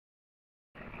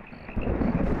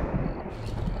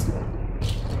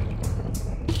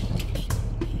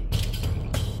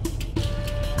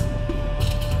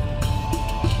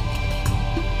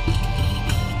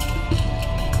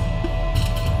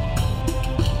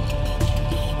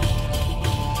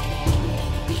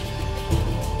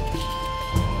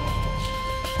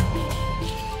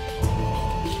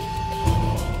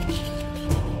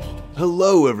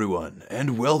Hello everyone,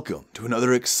 and welcome to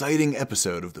another exciting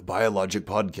episode of the Biologic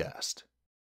Podcast.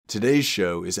 Today's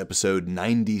show is episode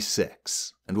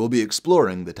 96, and we'll be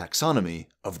exploring the taxonomy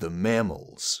of the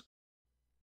mammals.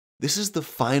 This is the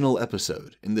final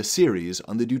episode in the series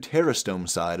on the deuterostome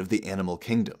side of the animal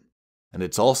kingdom, and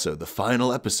it's also the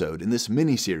final episode in this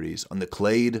mini-series on the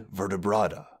clade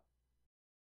Vertebrata.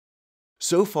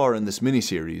 So far in this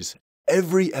mini-series,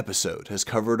 every episode has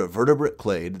covered a vertebrate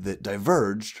clade that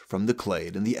diverged from the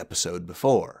clade in the episode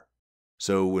before.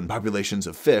 So when populations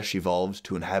of fish evolved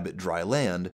to inhabit dry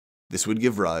land, this would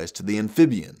give rise to the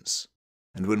amphibians.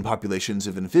 And when populations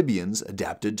of amphibians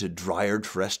adapted to drier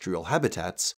terrestrial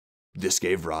habitats, this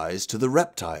gave rise to the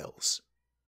reptiles.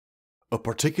 A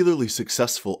particularly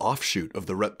successful offshoot of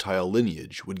the reptile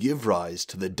lineage would give rise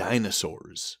to the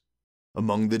dinosaurs.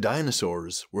 Among the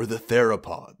dinosaurs were the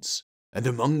theropods, and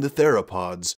among the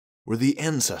theropods were the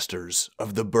ancestors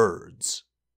of the birds.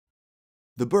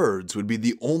 The birds would be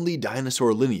the only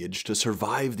dinosaur lineage to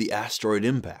survive the asteroid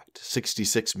impact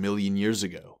 66 million years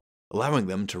ago, allowing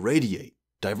them to radiate,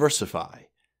 diversify,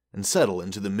 and settle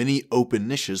into the many open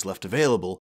niches left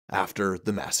available after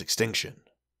the mass extinction.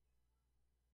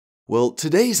 Well,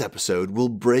 today's episode will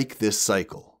break this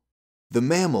cycle. The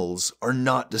mammals are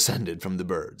not descended from the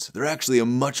birds. They're actually a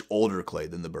much older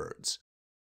clade than the birds.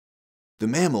 The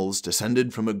mammals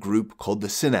descended from a group called the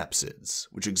synapsids,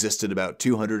 which existed about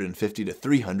 250 to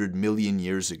 300 million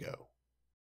years ago.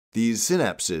 These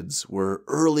synapsids were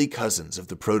early cousins of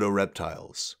the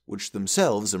proto-reptiles, which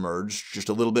themselves emerged just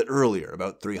a little bit earlier,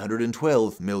 about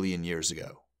 312 million years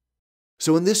ago.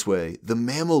 So in this way, the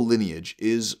mammal lineage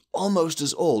is almost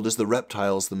as old as the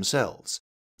reptiles themselves.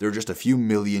 They're just a few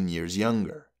million years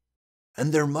younger.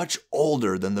 And they're much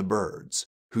older than the birds,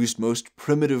 whose most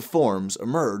primitive forms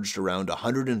emerged around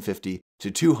 150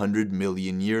 to 200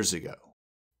 million years ago.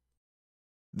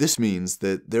 This means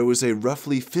that there was a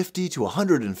roughly 50 to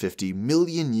 150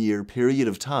 million year period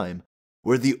of time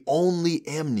where the only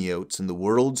amniotes in the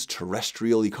world's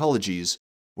terrestrial ecologies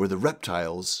were the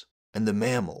reptiles and the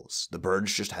mammals. The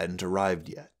birds just hadn't arrived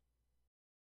yet.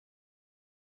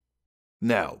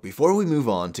 Now, before we move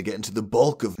on to get into the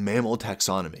bulk of mammal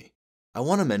taxonomy, I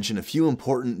want to mention a few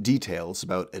important details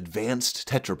about advanced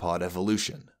tetrapod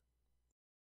evolution.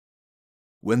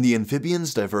 When the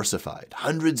amphibians diversified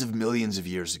hundreds of millions of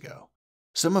years ago,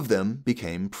 some of them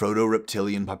became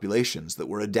proto-reptilian populations that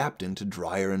were adapting to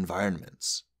drier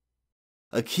environments.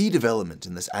 A key development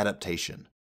in this adaptation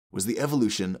was the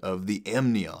evolution of the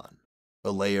amnion,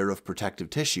 a layer of protective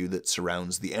tissue that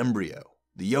surrounds the embryo,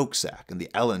 the yolk sac, and the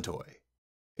allantoy.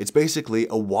 It's basically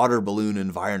a water balloon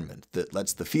environment that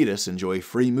lets the fetus enjoy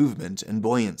free movement and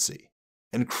buoyancy.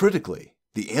 And critically,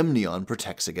 the amnion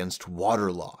protects against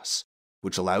water loss,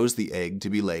 which allows the egg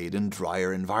to be laid in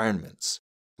drier environments,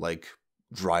 like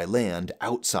dry land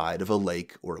outside of a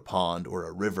lake or a pond or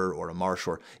a river or a marsh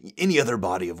or any other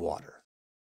body of water.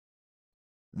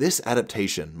 This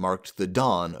adaptation marked the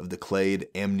dawn of the clade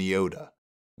Amniota,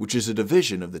 which is a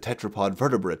division of the tetrapod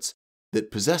vertebrates that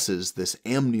possesses this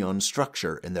amnion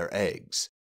structure in their eggs,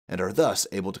 and are thus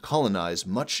able to colonize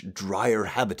much drier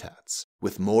habitats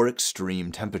with more extreme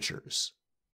temperatures.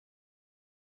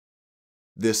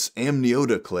 This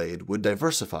Amniota clade would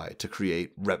diversify to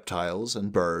create reptiles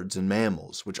and birds and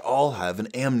mammals, which all have an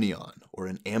amnion, or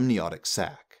an amniotic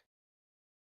sac.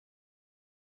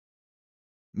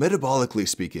 Metabolically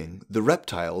speaking, the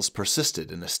reptiles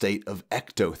persisted in a state of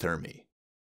ectothermy.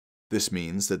 This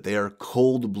means that they are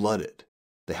cold-blooded.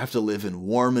 They have to live in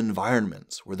warm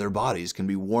environments where their bodies can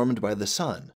be warmed by the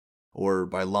sun, or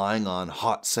by lying on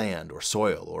hot sand or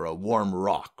soil or a warm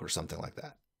rock or something like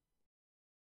that.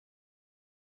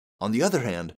 On the other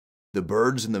hand, the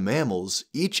birds and the mammals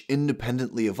each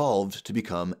independently evolved to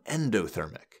become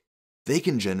endothermic. They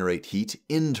can generate heat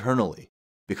internally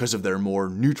because of their more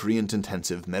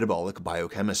nutrient-intensive metabolic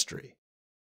biochemistry.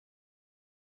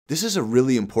 This is a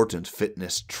really important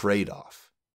fitness trade-off.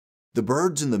 The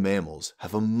birds and the mammals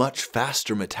have a much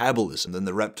faster metabolism than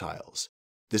the reptiles.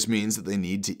 This means that they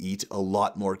need to eat a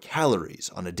lot more calories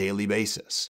on a daily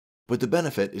basis, but the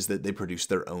benefit is that they produce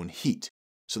their own heat,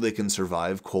 so they can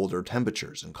survive colder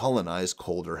temperatures and colonize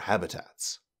colder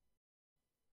habitats.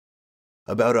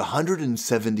 About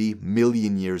 170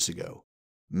 million years ago,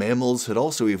 mammals had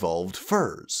also evolved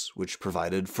furs, which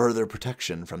provided further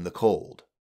protection from the cold.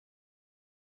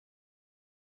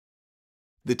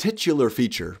 The titular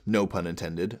feature, no pun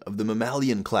intended, of the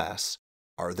mammalian class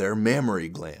are their mammary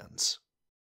glands.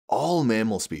 All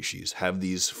mammal species have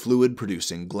these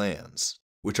fluid-producing glands,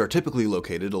 which are typically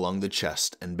located along the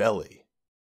chest and belly.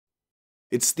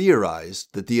 It's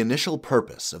theorized that the initial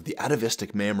purpose of the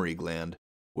atavistic mammary gland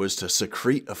was to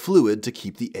secrete a fluid to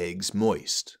keep the eggs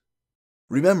moist.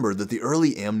 Remember that the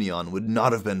early amnion would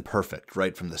not have been perfect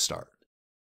right from the start.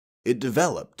 It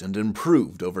developed and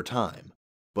improved over time,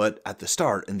 but at the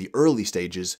start, in the early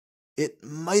stages, it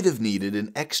might have needed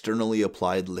an externally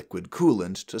applied liquid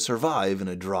coolant to survive in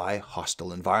a dry,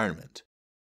 hostile environment.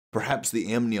 Perhaps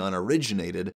the amnion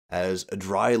originated as a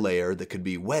dry layer that could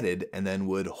be wetted and then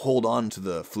would hold on to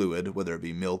the fluid, whether it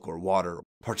be milk or water,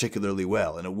 particularly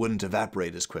well, and it wouldn't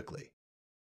evaporate as quickly.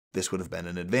 This would have been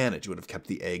an advantage. It would have kept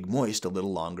the egg moist a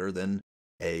little longer than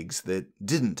eggs that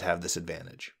didn't have this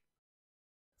advantage.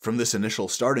 From this initial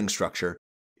starting structure,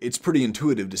 it's pretty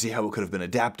intuitive to see how it could have been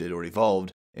adapted or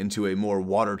evolved into a more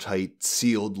watertight,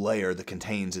 sealed layer that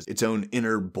contains its own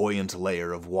inner buoyant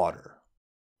layer of water.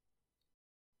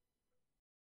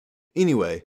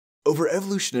 Anyway, over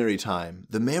evolutionary time,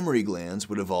 the mammary glands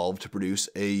would evolve to produce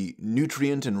a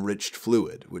nutrient-enriched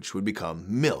fluid, which would become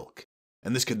milk,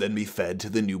 and this could then be fed to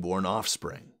the newborn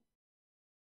offspring.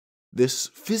 This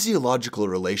physiological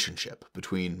relationship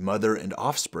between mother and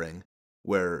offspring,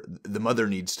 where the mother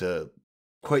needs to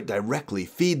quite directly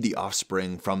feed the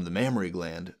offspring from the mammary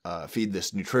gland, feed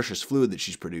this nutritious fluid that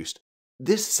she's produced,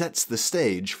 this sets the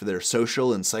stage for their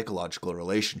social and psychological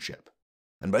relationship.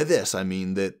 And by this, I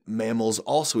mean that mammals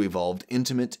also evolved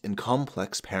intimate and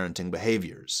complex parenting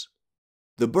behaviors.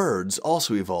 The birds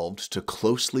also evolved to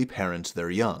closely parent their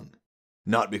young,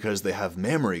 not because they have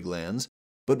mammary glands,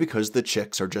 but because the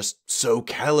chicks are just so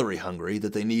calorie hungry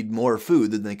that they need more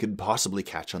food than they could possibly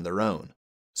catch on their own,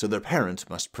 so their parent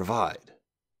must provide.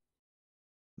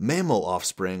 Mammal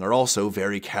offspring are also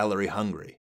very calorie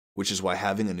hungry, which is why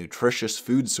having a nutritious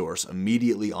food source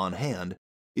immediately on hand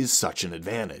is such an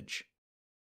advantage.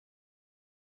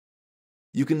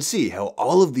 You can see how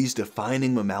all of these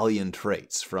defining mammalian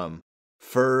traits, from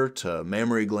fur to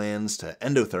mammary glands to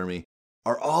endothermy,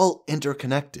 are all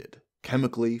interconnected,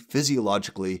 chemically,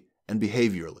 physiologically, and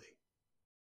behaviorally.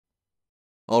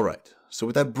 Alright, so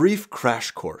with that brief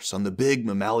crash course on the big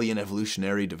mammalian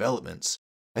evolutionary developments,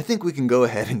 I think we can go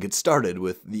ahead and get started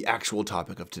with the actual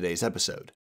topic of today's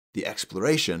episode, the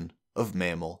exploration of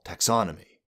mammal taxonomy.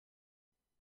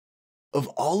 Of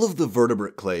all of the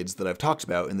vertebrate clades that I've talked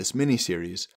about in this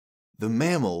mini-series, the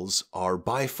mammals are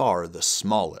by far the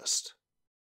smallest.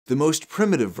 The most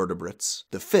primitive vertebrates,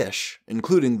 the fish,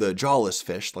 including the jawless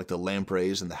fish like the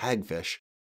lampreys and the hagfish,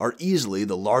 are easily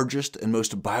the largest and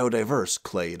most biodiverse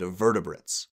clade of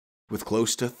vertebrates, with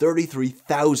close to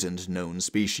 33,000 known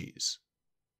species.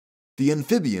 The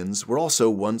amphibians were also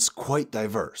once quite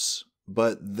diverse,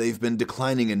 but they've been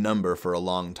declining in number for a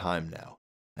long time now,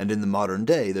 and in the modern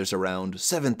day there's around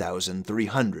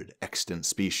 7,300 extant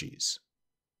species.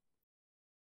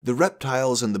 The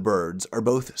reptiles and the birds are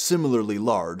both similarly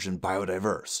large and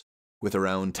biodiverse, with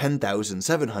around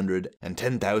 10,700 and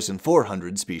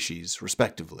 10,400 species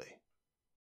respectively.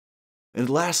 And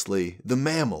lastly, the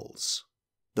mammals,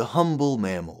 the humble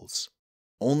mammals,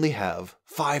 only have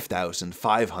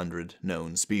 5,500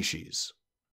 known species.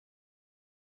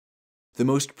 The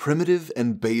most primitive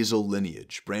and basal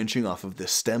lineage branching off of the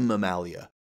stem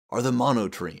mammalia are the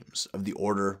monotremes of the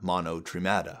order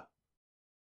Monotremata.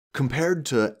 Compared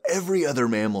to every other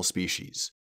mammal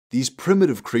species, these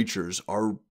primitive creatures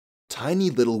are tiny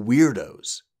little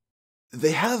weirdos.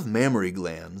 They have mammary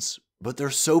glands, but they're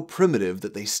so primitive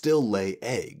that they still lay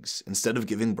eggs instead of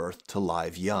giving birth to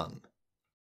live young.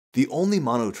 The only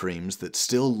monotremes that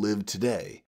still live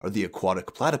today are the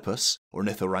aquatic platypus,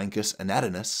 Ornithorhynchus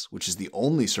anatinus, which is the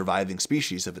only surviving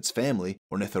species of its family,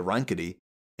 Ornithorhynchidae,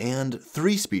 and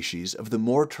 3 species of the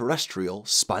more terrestrial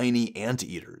spiny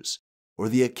anteaters, or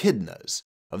the echidnas,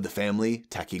 of the family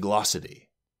Tachyglossidae.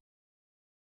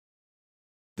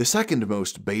 The second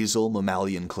most basal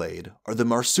mammalian clade are the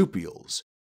marsupials,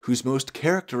 whose most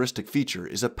characteristic feature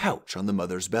is a pouch on the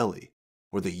mother's belly,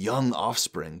 where the young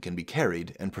offspring can be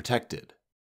carried and protected.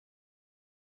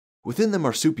 Within the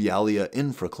Marsupialia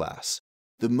infraclass,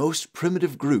 the most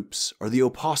primitive groups are the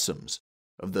opossums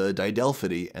of the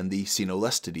Didelphidae and the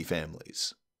Caenolestidae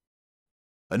families.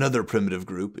 Another primitive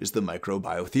group is the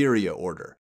Microbiotheria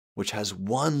order, which has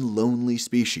one lonely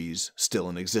species still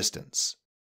in existence,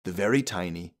 the very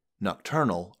tiny,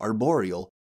 nocturnal, arboreal,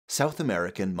 South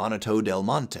American Manatee del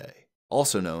Monte,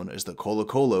 also known as the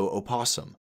Colocolo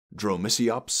opossum,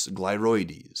 Dromaeosaurus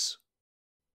glyroides.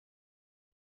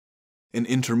 An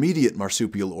intermediate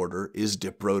marsupial order is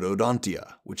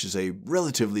Diprotodontia, which is a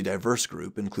relatively diverse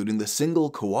group including the single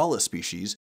koala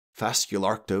species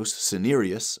Phascolarctos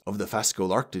cinereus of the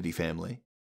Phascolarctidae family,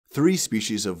 3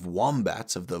 species of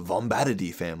wombats of the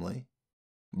Vombatidae family,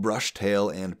 brush-tail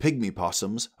and pygmy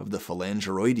possums of the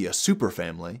Phalangeroidea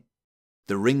superfamily,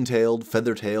 the ring-tailed,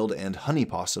 feather-tailed, and honey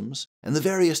possums, and the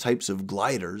various types of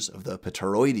gliders of the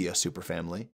Pteroidea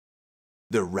superfamily,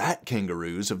 the rat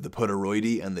kangaroos of the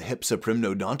Poteroideae and the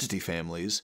Hypsiprimnodontity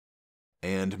families,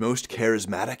 and most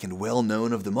charismatic and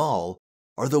well-known of them all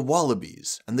are the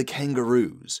wallabies and the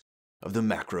kangaroos of the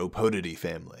Macropodidae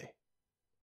family.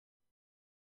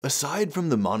 Aside from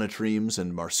the monotremes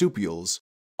and marsupials,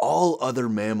 all other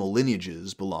mammal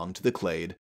lineages belong to the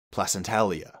clade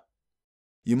Placentalia.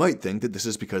 You might think that this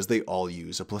is because they all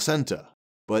use a placenta,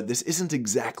 but this isn't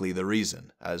exactly the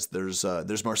reason, as there's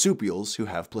marsupials who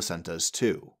have placentas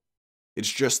too.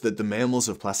 It's just that the mammals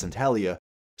of Placentalia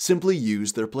simply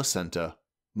use their placenta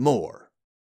more.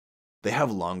 They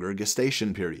have longer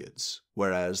gestation periods,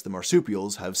 whereas the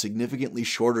marsupials have significantly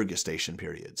shorter gestation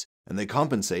periods, and they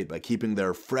compensate by keeping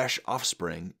their fresh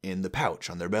offspring in the pouch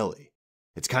on their belly.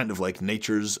 It's kind of like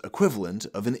nature's equivalent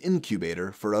of an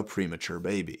incubator for a premature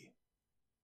baby.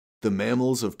 The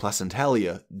mammals of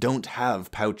Placentalia don't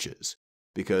have pouches,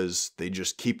 because they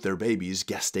just keep their babies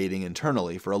gestating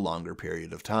internally for a longer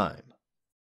period of time.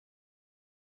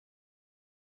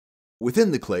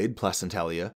 Within the clade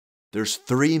Placentalia, there's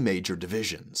 3 major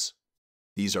divisions.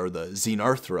 These are the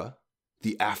Xenarthra,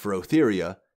 the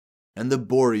Afrotheria, and the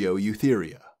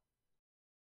Boreoeutheria.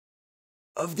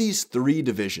 Of these 3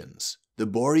 divisions, the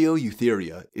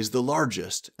Boreoeutheria is the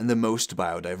largest and the most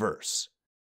biodiverse.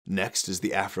 Next is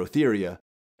the Afrotheria,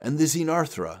 and the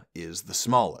Xenarthra is the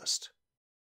smallest.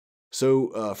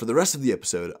 So, for the rest of the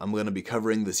episode, I'm going to be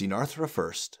covering the Xenarthra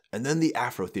first, and then the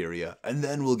Afrotheria, and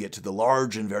then we'll get to the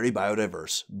large and very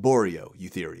biodiverse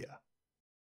Boreoeutheria.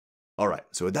 Alright,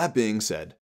 so with that being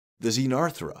said, the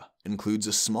Xenarthra includes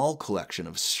a small collection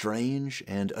of strange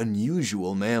and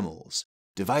unusual mammals,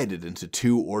 divided into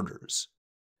 2 orders,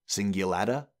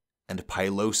 Cingulata and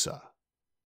Pilosa.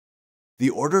 The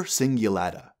order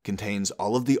Cingulata contains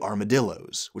all of the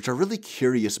armadillos, which are really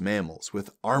curious mammals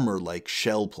with armor-like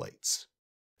shell plates.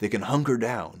 They can hunker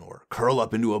down or curl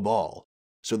up into a ball,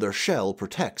 so their shell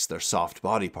protects their soft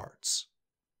body parts.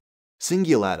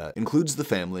 Cingulata includes the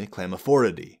family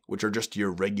Chlamyphoridae, which are just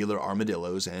your regular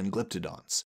armadillos and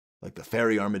glyptodonts, like the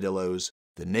fairy armadillos,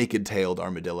 the naked-tailed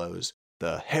armadillos,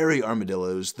 the hairy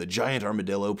armadillos, the giant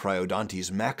armadillo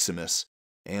Priodontes maximus,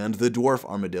 and the dwarf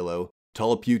armadillo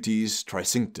Tuliputes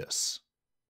tricinctus.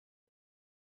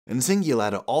 And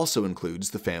Cingulata also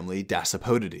includes the family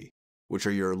Dasypodidae, which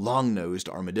are your long-nosed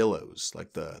armadillos,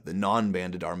 like the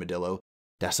non-banded armadillo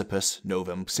Dasypus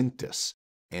novum cinctus,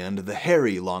 and the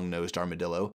hairy long-nosed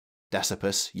armadillo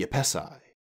Dasypus yepesi.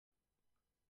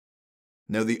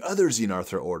 Now the other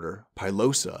Xenarthra order,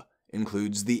 Pilosa,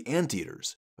 includes the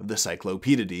anteaters of the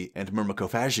Cyclopedidae and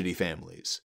Myrmecophagidae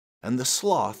families, and the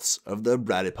sloths of the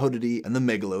Bradypodidae and the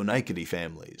Megalonychidae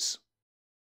families.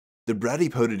 The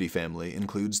Bradypodidae family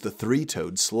includes the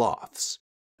 3-toed sloths,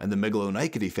 and the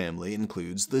Megalonychidae family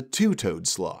includes the 2-toed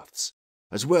sloths,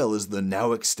 as well as the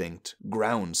now extinct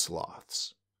ground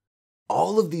sloths.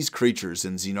 All of these creatures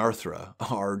in Xenarthra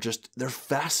they're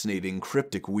fascinating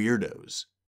cryptic weirdos.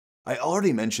 I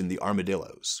already mentioned the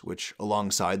armadillos, which,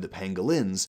 alongside the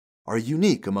pangolins, are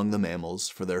unique among the mammals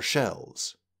for their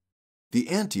shells. The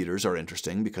anteaters are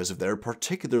interesting because of their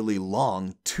particularly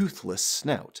long, toothless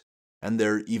snout, and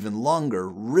their even longer,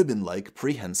 ribbon-like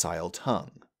prehensile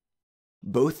tongue.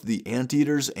 Both the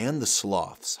anteaters and the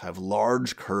sloths have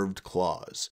large, curved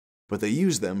claws, but they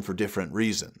use them for different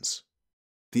reasons.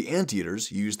 The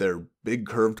anteaters use their big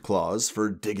curved claws for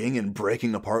digging and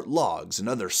breaking apart logs and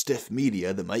other stiff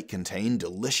media that might contain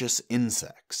delicious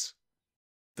insects.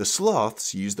 The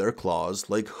sloths use their claws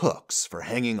like hooks for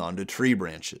hanging onto tree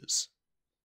branches.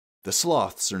 The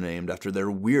sloths are named after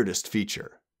their weirdest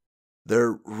feature.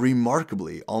 They're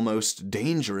remarkably, almost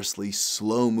dangerously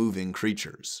slow-moving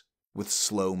creatures, with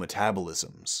slow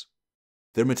metabolisms.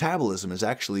 Their metabolism is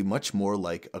actually much more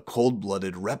like a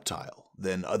cold-blooded reptile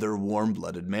than other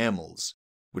warm-blooded mammals,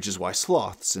 which is why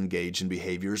sloths engage in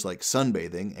behaviors like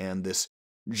sunbathing and this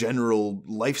general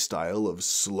lifestyle of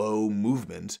slow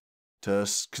movement to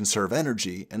conserve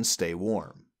energy and stay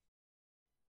warm.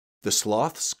 The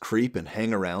sloths creep and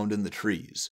hang around in the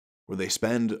trees, where they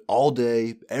spend all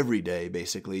day, every day,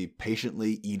 basically,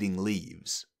 patiently eating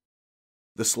leaves.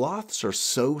 The sloths are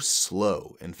so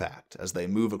slow, in fact, as they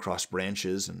move across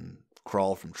branches and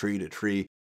crawl from tree to tree,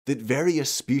 that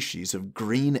various species of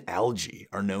green algae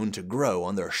are known to grow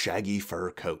on their shaggy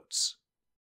fur coats.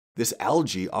 This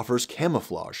algae offers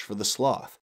camouflage for the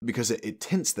sloth, because it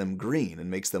tints them green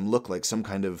and makes them look like some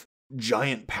kind of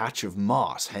giant patch of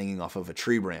moss hanging off of a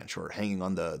tree branch or hanging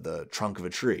on the trunk of a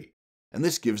tree. And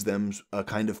this gives them a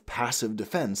kind of passive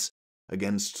defense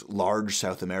against large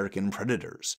South American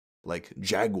predators, like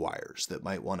jaguars that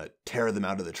might want to tear them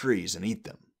out of the trees and eat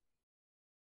them.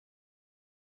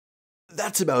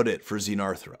 That's about it for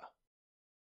Xenarthra.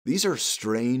 These are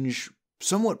strange,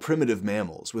 somewhat primitive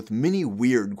mammals with many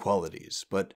weird qualities,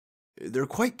 but they're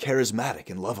quite charismatic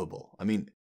and lovable. I mean,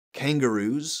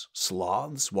 kangaroos,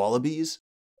 sloths, wallabies,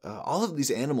 all of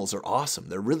these animals are awesome.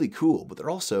 They're really cool, but they're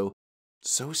also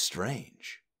so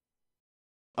strange.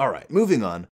 Alright, moving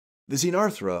on. The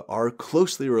Xenarthra are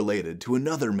closely related to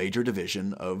another major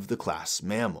division of the class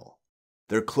mammal.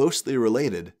 They're closely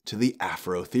related to the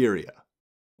Afrotheria,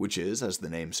 which is, as the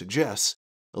name suggests,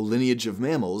 a lineage of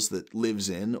mammals that lives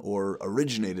in or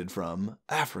originated from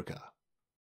Africa.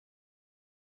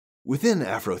 Within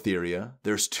Afrotheria,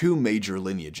 there's two major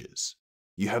lineages.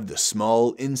 You have the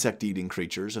small insect-eating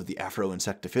creatures of the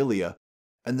Afroinsectophilia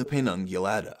and the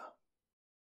Paenungulata.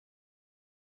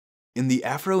 In the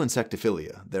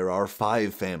Afroinsectophilia, there are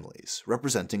 5 families,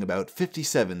 representing about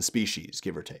 57 species,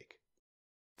 give or take.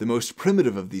 The most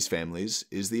primitive of these families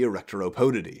is the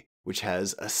Arctiopodidae, which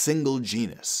has a single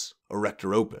genus,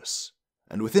 Arctioropus,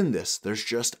 and within this there's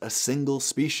just a single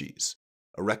species,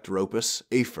 Arctioropus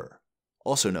afer,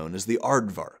 also known as the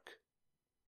aardvark.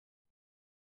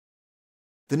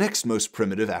 The next most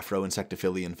primitive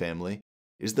Afroinsectophilian family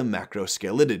is the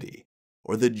Macroscelididae,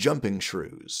 or the jumping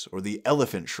shrews, or the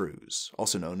elephant shrews,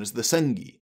 also known as the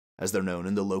sengi, as they're known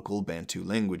in the local Bantu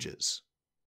languages.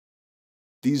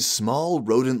 These small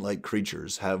rodent-like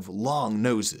creatures have long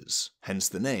noses, hence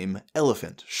the name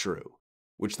elephant shrew,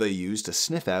 which they use to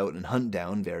sniff out and hunt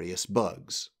down various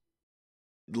bugs.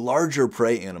 Larger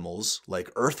prey animals,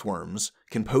 like earthworms,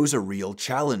 can pose a real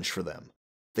challenge for them.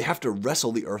 They have to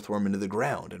wrestle the earthworm into the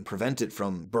ground and prevent it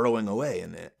from burrowing away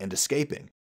and escaping.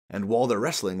 And while they're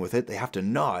wrestling with it, they have to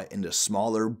gnaw it into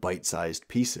smaller, bite-sized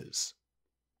pieces.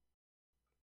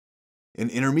 An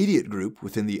intermediate group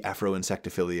within the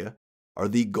Afroinsectophilia are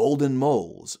the golden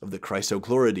moles of the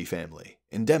Chrysochloridae family,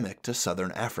 endemic to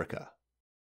southern Africa.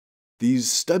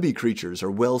 These stubby creatures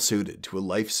are well suited to a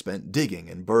life spent digging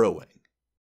and burrowing.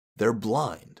 They're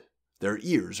blind, their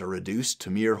ears are reduced to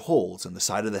mere holes in the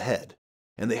side of the head,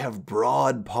 and they have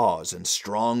broad paws and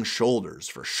strong shoulders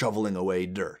for shoveling away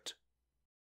dirt.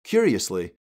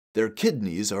 Curiously, their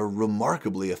kidneys are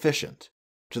remarkably efficient,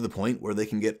 to the point where they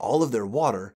can get all of their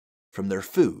water from their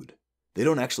food. They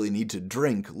don't actually need to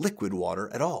drink liquid water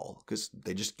at all, because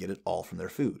they just get it all from their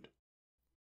food.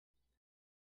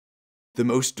 The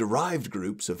most derived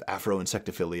groups of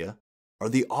Afroinsectophilia are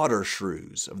the otter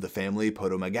shrews of the family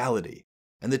Podomegalidae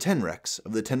and the tenrecs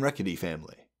of the Tenrecidae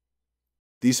family.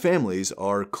 These families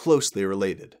are closely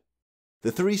related.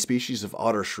 The 3 species of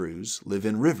otter shrews live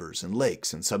in rivers and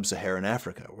lakes in sub-Saharan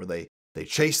Africa, where they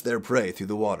chase their prey through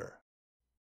the water.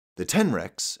 The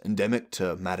tenrecs, endemic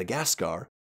to Madagascar,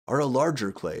 are a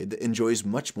larger clade that enjoys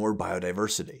much more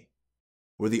biodiversity.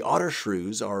 Where the otter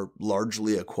shrews are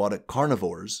largely aquatic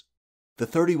carnivores, the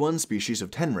 31 species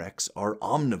of tenrecs are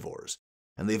omnivores,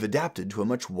 and they've adapted to a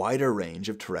much wider range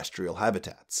of terrestrial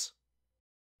habitats.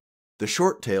 The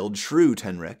short-tailed shrew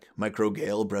tenrec,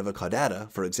 Microgale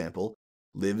brevicaudata, for example,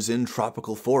 lives in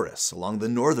tropical forests along the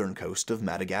northern coast of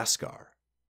Madagascar.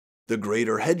 The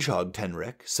greater hedgehog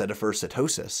tenrec, Setaphur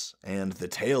setosus, and the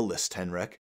tailless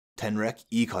tenrec, Tenrec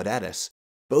e caudatus,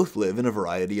 both live in a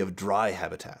variety of dry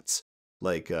habitats,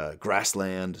 like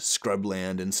grassland,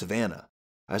 scrubland, and savanna,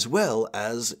 as well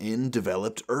as in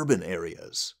developed urban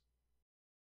areas.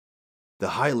 The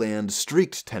highland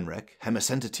streaked tenrec,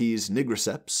 Hemicentites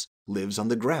nigriceps, lives on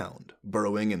the ground,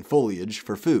 burrowing in foliage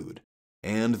for food,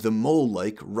 and the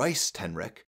mole-like rice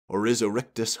tenrec,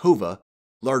 Oryzorictus hova,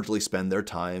 largely spend their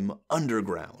time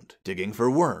underground, digging for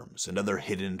worms and other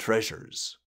hidden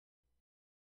treasures.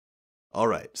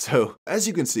 Alright, so as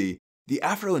you can see, the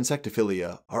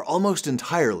Afroinsectophilia are almost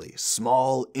entirely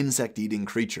small insect-eating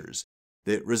creatures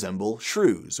that resemble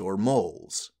shrews or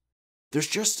moles. There's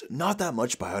just not that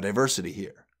much biodiversity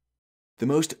here. The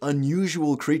most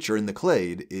unusual creature in the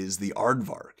clade is the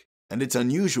aardvark, and its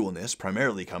unusualness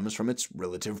primarily comes from its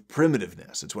relative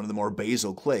primitiveness. It's one of the more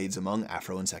basal clades among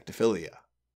Afroinsectophilia.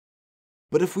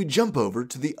 But if we jump over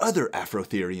to the other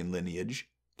Afrotherian lineage,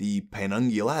 the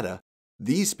Paenungulata,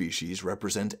 these species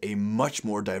represent a much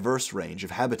more diverse range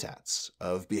of habitats,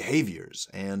 of behaviors,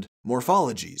 and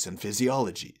morphologies and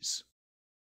physiologies.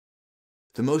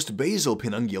 The most basal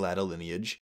Paenungulata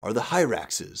lineage are the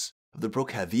hyraxes of the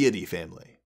Procaviidae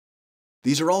family.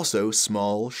 These are also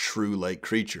small, shrew-like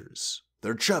creatures.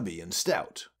 They're chubby and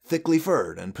stout, thickly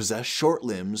furred, and possess short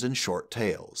limbs and short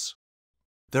tails.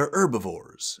 They're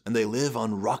herbivores, and they live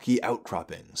on rocky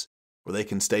outcroppings, where they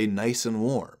can stay nice and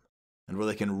warm, and where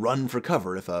they can run for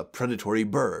cover if a predatory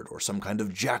bird or some kind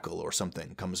of jackal or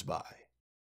something comes by.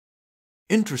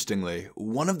 Interestingly,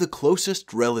 one of the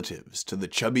closest relatives to the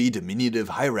chubby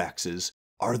diminutive hyraxes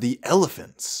are the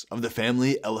elephants of the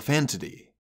family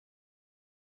Elephantidae.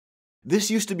 This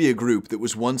used to be a group that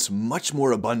was once much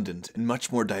more abundant and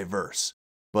much more diverse,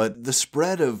 but the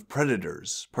spread of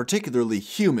predators, particularly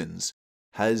humans,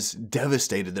 has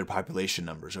devastated their population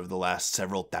numbers over the last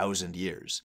several thousand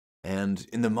years. And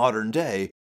in the modern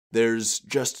day, there's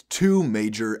just two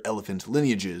major elephant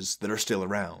lineages that are still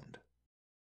around.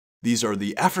 These are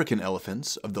the African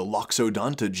elephants of the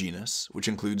Loxodonta genus, which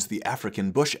includes the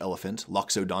African bush elephant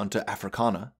Loxodonta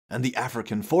africana, and the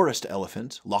African forest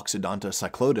elephant Loxodonta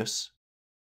cyclodus,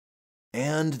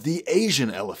 and the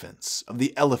Asian elephants of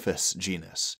the Elephas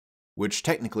genus, which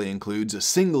technically includes a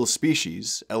single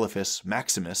species, Elephas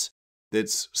maximus,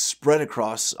 that's spread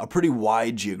across a pretty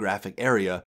wide geographic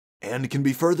area and can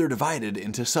be further divided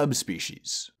into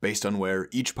subspecies based on where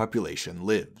each population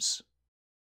lives.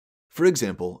 For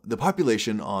example, the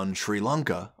population on Sri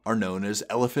Lanka are known as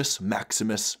Elephas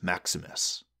maximus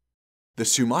maximus. The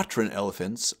Sumatran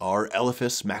elephants are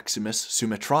Elephas maximus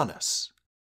sumatranus.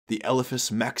 The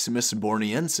Elephas maximus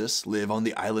borneensis live on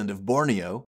the island of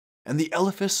Borneo, and the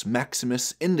Elephas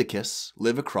maximus indicus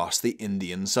live across the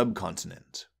Indian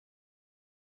subcontinent.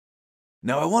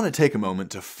 Now I want to take a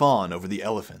moment to fawn over the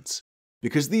elephants,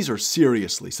 because these are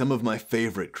seriously some of my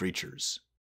favorite creatures.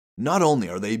 Not only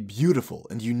are they beautiful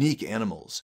and unique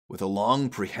animals, with a long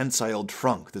prehensile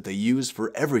trunk that they use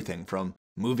for everything from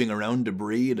moving around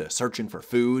debris to searching for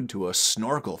food to a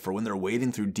snorkel for when they're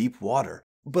wading through deep water,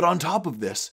 but on top of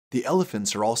this, the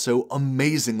elephants are also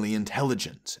amazingly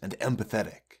intelligent and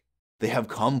empathetic. They have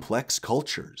complex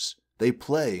cultures, they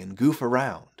play and goof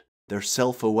around, they're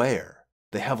self-aware,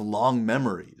 they have long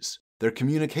memories, their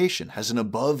communication has an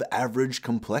above-average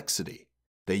complexity.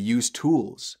 They use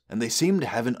tools, and they seem to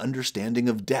have an understanding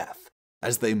of death,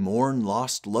 as they mourn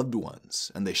lost loved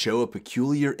ones, and they show a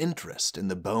peculiar interest in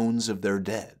the bones of their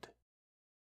dead.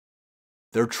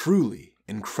 They're truly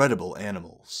incredible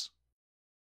animals.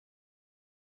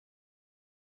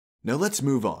 Now let's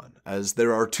move on, as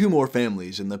there are two more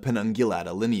families in the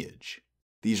Penungulata lineage.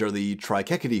 These are the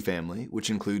Trichechidae family, which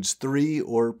includes 3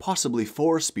 or possibly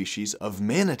 4 species of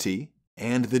manatee,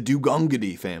 and the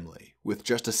Dugongidae family, with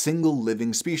just a single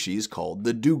living species called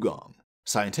the dugong,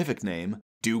 scientific name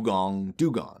dugong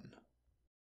dugon.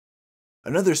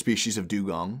 Another species of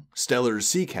dugong, Steller's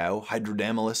sea cow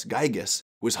Hydrodamilus gigas,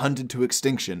 was hunted to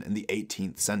extinction in the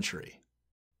 18th century.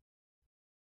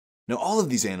 Now all of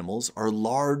these animals are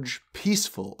large,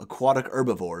 peaceful aquatic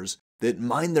herbivores that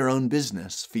mind their own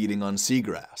business feeding on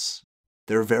seagrass.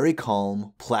 They're very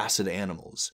calm, placid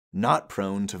animals, not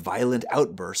prone to violent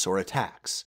outbursts or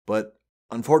attacks, but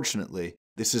unfortunately,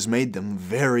 this has made them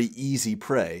very easy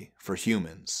prey for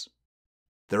humans.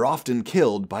 They're often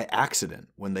killed by accident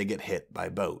when they get hit by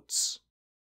boats.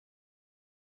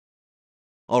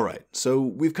 Alright, so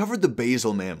we've covered the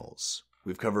basal mammals.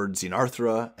 We've covered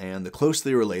Xenarthra and the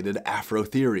closely related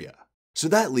Afrotheria. So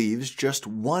that leaves just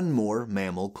one more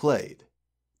mammal clade,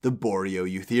 the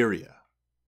Boreoeutheria.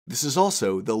 This is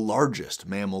also the largest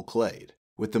mammal clade,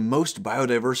 with the most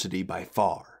biodiversity by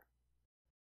far.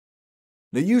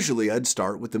 Now usually I'd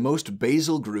start with the most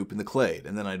basal group in the clade,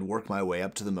 and then I'd work my way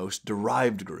up to the most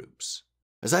derived groups.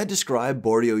 As I describe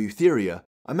Boreoeutheria,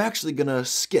 I'm actually going to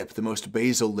skip the most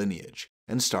basal lineage,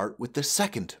 and start with the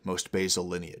second most basal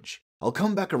lineage. I'll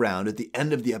come back around at the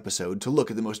end of the episode to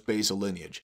look at the most basal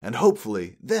lineage, and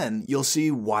hopefully then you'll see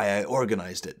why I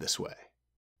organized it this way.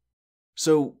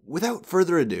 So without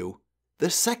further ado,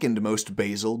 the second most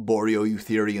basal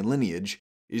Boreoeutherian lineage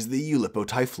is the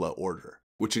Eulipotyphla order,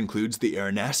 which includes the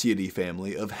Erinaceae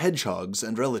family of hedgehogs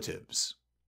and relatives.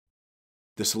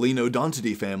 The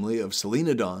Selenodontidae family of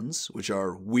selenodons, which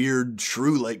are weird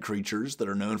shrew-like creatures that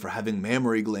are known for having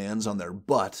mammary glands on their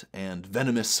butt and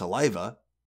venomous saliva.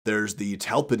 There's the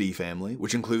Talpidae family,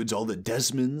 which includes all the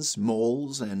desmans,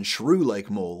 moles, and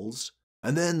shrew-like moles.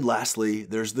 And then lastly,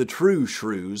 there's the true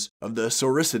shrews of the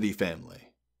Sauricidae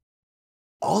family.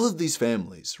 All of these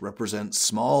families represent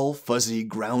small, fuzzy,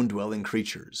 ground-dwelling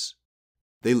creatures.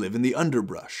 They live in the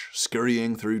underbrush,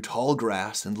 scurrying through tall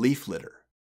grass and leaf litter.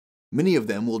 Many of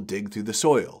them will dig through the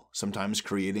soil, sometimes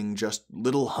creating just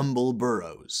little humble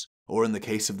burrows, or in the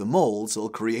case of the moles, they'll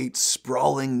create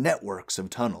sprawling networks of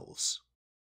tunnels.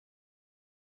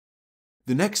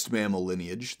 The next mammal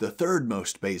lineage, the third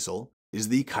most basal, is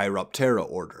the Chiroptera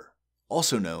order,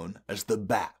 also known as the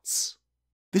bats.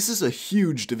 This is a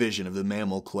huge division of the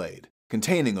mammal clade,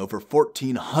 containing over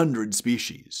 1,400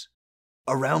 species.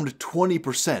 Around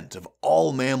 20% of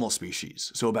all mammal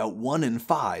species, so about 1 in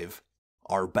 5,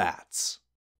 are bats.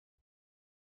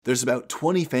 There's about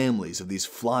 20 families of these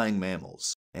flying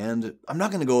mammals, and I'm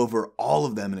not going to go over all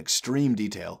of them in extreme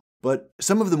detail, but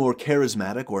some of the more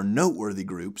charismatic or noteworthy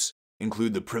groups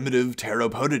include the primitive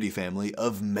Pteropodidae family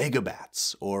of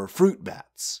megabats, or fruit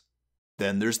bats.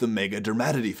 Then there's the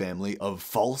Megadermatidae family of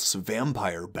false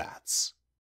vampire bats,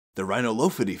 the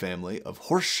Rhinolophidae family of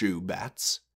horseshoe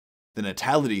bats, the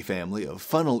Natalidae family of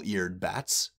funnel-eared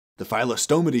bats, the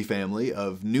Phylostomidae family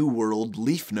of New World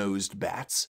leaf-nosed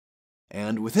bats,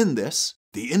 and within this,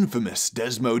 the infamous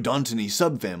Desmodontinae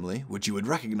subfamily, which you would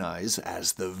recognize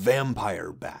as the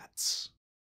vampire bats.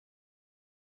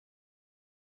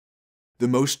 The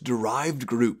most derived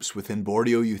groups within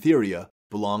Bordioeutheria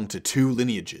belong to 2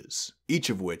 lineages, each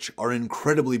of which are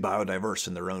incredibly biodiverse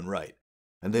in their own right,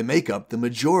 and they make up the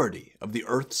majority of the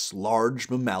Earth's large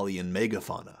mammalian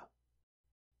megafauna.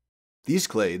 These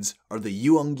clades are the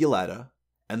Eungulata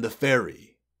and the Ferae.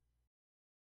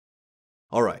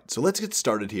 Alright, so let's get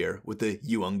started here with the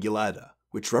Eungulata,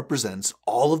 which represents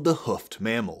all of the hoofed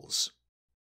mammals.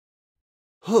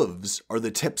 Hooves are the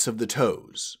tips of the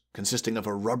toes, consisting of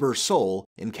a rubber sole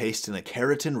encased in a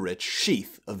keratin-rich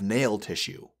sheath of nail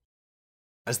tissue.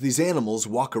 As these animals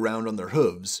walk around on their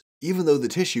hooves, even though the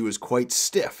tissue is quite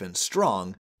stiff and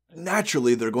strong,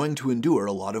 naturally they're going to endure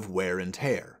a lot of wear and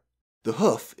tear. The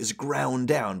hoof is ground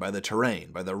down by the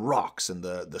terrain, by the rocks and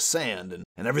the sand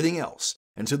and everything else,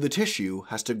 and so the tissue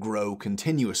has to grow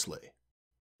continuously.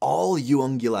 All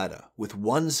Eungulata, with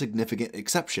one significant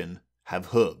exception, have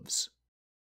hooves.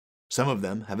 Some of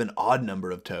them have an odd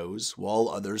number of toes, while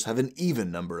others have an even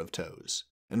number of toes.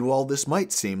 And while this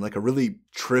might seem like a really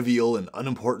trivial and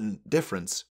unimportant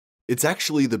difference, it's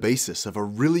actually the basis of a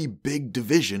really big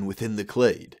division within the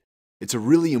clade. It's a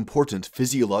really important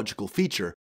physiological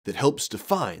feature that helps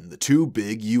define the 2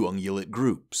 big eungulate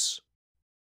groups.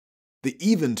 The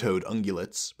even-toed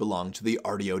ungulates belong to the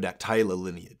Artiodactyla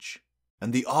lineage,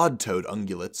 and the odd-toed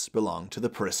ungulates belong to the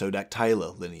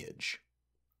Perissodactyla lineage.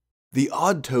 The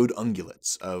odd-toed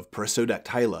ungulates of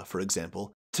Perissodactyla, for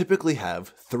example, typically have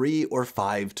 3 or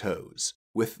 5 toes,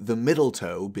 with the middle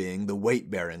toe being the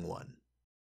weight-bearing one.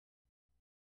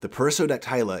 The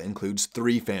Perissodactyla includes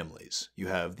 3 families. You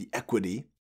have the Equidae,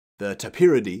 the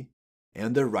Tapiridae,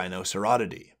 and the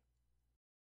Rhinoceratidae.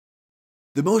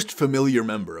 The most familiar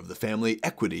member of the family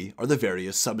Equidae are the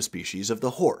various subspecies of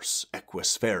the horse,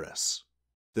 Equus ferus.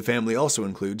 The family also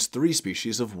includes 3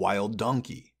 species of wild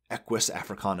donkey, Equus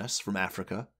africanus from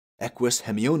Africa, Equus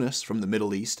hemionus from the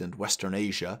Middle East and Western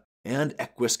Asia, and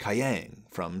Equus kayang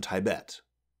from Tibet.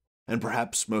 And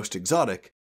perhaps most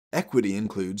exotic, Equidae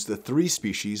includes the 3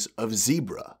 species of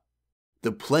zebra: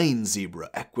 the plain zebra,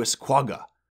 Equus quagga,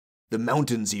 the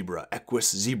mountain zebra,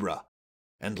 Equus zebra,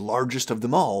 and largest of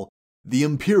them all, the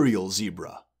imperial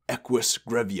zebra, Equus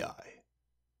grevii.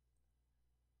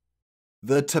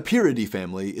 The Tapiridae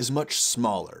family is much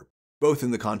smaller, both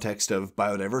in the context of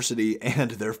biodiversity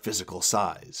and their physical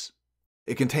size.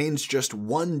 It contains just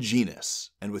 1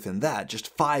 genus, and within that just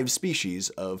 5 species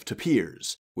of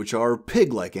tapirs, which are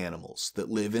pig-like animals that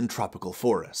live in tropical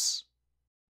forests.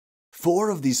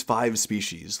 4 of these 5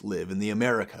 species live in the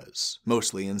Americas,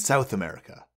 mostly in South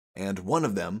America, and one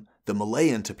of them, the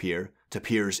Malayan tapir,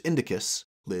 Tapirus indicus,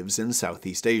 lives in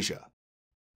Southeast Asia.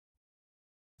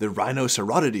 The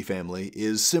Rhinoceratidae family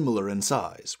is similar in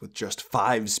size, with just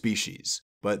 5 species,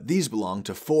 but these belong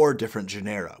to 4 different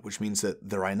genera, which means that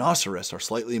the rhinoceros are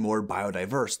slightly more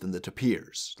biodiverse than the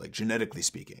tapirs, like genetically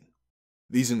speaking.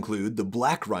 These include the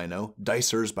black rhino,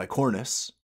 Dicers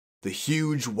bicornis, the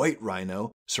huge white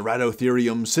rhino,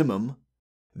 Ceratotherium simum,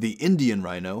 the Indian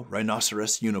rhino,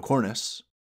 Rhinoceros unicornis,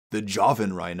 the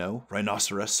Javan rhino,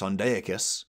 Rhinoceros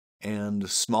sondaicus, and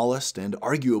smallest and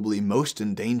arguably most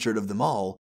endangered of them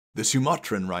all, the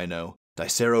Sumatran rhino,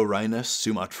 Dicerorhinus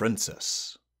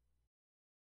sumatrensis.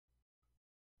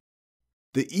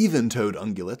 The even-toed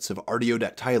ungulates of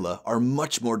Artiodactyla are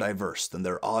much more diverse than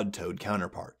their odd-toed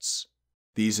counterparts.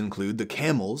 These include the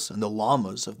camels and the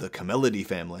llamas of the Camelidae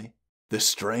family, the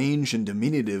strange and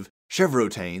diminutive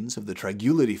chevrotains of the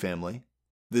Tragulidae family,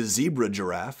 the zebra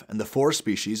giraffe and the 4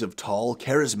 species of tall,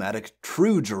 charismatic,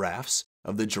 true giraffes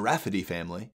of the Giraffidae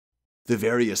family, the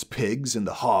various pigs and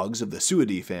the hogs of the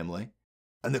Suidae family,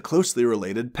 and the closely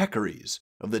related peccaries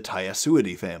of the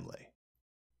Tayasuidae family.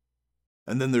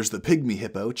 And then there's the pygmy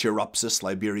hippo, Chiropsis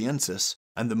liberiensis,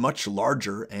 and the much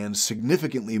larger and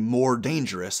significantly more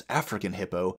dangerous African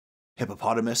hippo,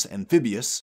 Hippopotamus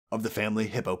amphibius, of the family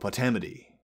Hippopotamidae.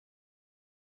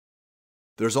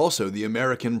 There's also the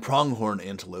American pronghorn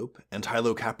antelope,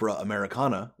 Antilocapra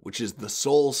americana, which is the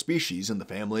sole species in the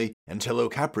family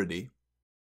Antilocapridae,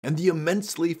 and the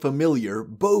immensely familiar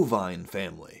bovine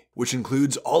family, which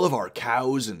includes all of our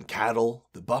cows and cattle,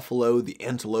 the buffalo, the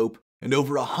antelope, and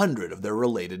over 100 of their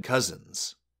related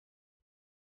cousins.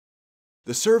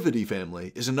 The Cervidae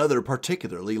family is another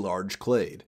particularly large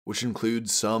clade, which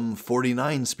includes some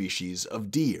 49 species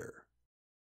of deer.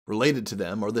 Related to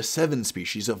them are the 7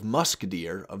 species of musk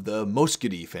deer of the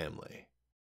Muscidae family.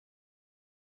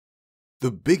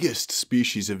 The biggest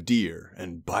species of deer,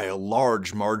 and by a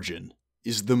large margin,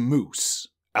 is the moose,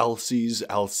 Alces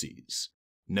alces,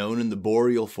 known in the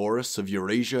boreal forests of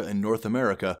Eurasia and North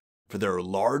America for their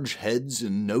large heads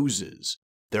and noses,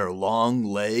 their long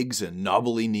legs and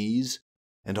knobbly knees,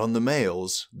 and on the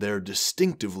males, their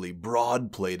distinctively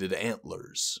broad-plated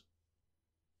antlers.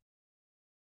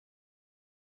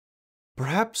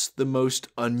 Perhaps the most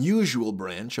unusual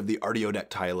branch of the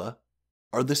Artiodactyla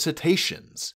are the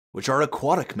cetaceans, which are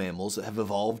aquatic mammals that have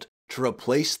evolved to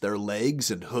replace their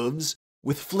legs and hooves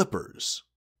with flippers.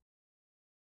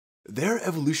 Their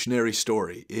evolutionary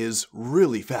story is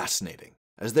really fascinating,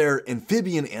 as their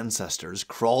amphibian ancestors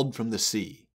crawled from the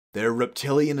sea, their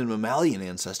reptilian and mammalian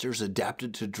ancestors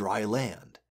adapted to dry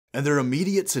land, and their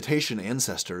immediate cetacean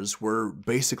ancestors were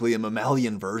basically a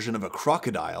mammalian version of a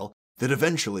crocodile that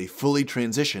eventually fully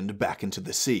transitioned back into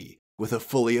the sea, with a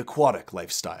fully aquatic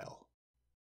lifestyle.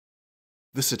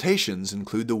 The cetaceans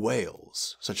include the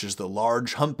whales, such as the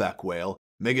large humpback whale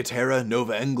Megaptera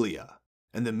nova anglia,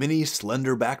 and the many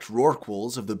slender-backed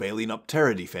rorquals of the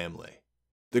Balaenopteridae family,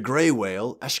 the gray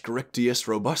whale Escherichthys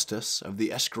robustus of the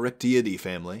Escherichthyidae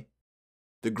family,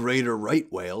 the greater right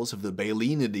whales of the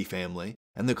Balaenidae family,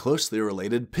 and the closely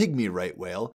related pygmy right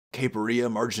whale Caperea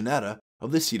marginata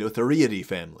of the Cedotheriidae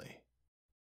family.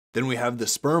 Then we have the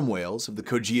sperm whales of the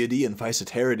Kogiidae and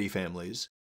Physeteridae families,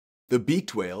 the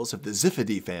beaked whales of the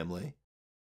Ziphidae family,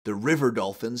 the river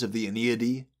dolphins of the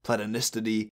Aeneidae,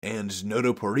 Platanistidae, and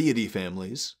Notoporiidae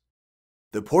families,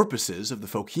 the porpoises of the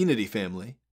Phocididae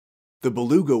family, the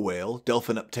beluga whale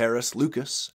Delphinopterus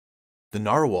lucus, the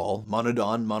narwhal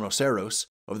Monodon monoceros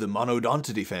of the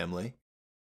Monodontidae family,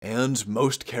 and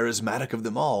most charismatic of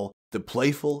them all, the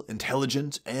playful,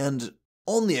 intelligent, and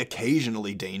only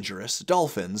occasionally dangerous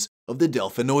dolphins of the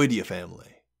Delphinoidea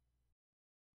family.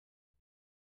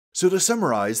 So to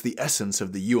summarize the essence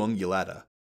of the Eungulata,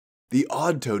 the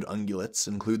odd-toed ungulates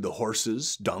include the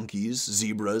horses, donkeys,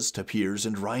 zebras, tapirs,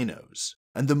 and rhinos,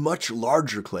 and the much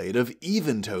larger clade of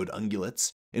even-toed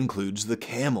ungulates includes the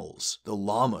camels, the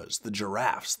llamas, the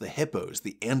giraffes, the hippos,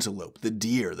 the antelope, the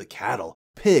deer, the cattle,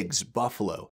 pigs,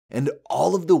 buffalo, and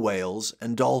all of the whales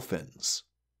and dolphins.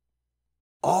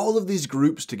 All of these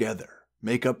groups together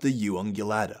make up the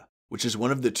Eungulata, which is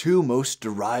one of the 2 most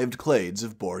derived clades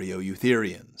of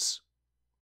Boreoeutherians.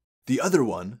 The other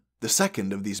one, the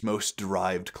second of these most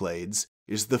derived clades,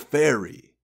 is the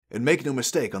fairy. And make no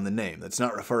mistake on the name, that's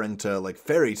not referring to like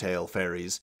fairy tale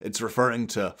fairies, it's referring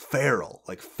to feral,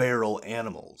 like feral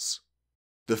animals.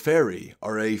 The fairy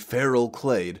are a feral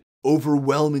clade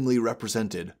overwhelmingly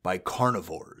represented by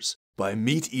carnivores, by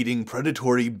meat-eating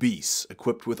predatory beasts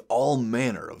equipped with all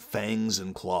manner of fangs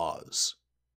and claws.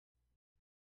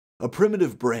 A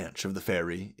primitive branch of the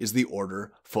fairy is the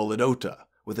order Pholidota,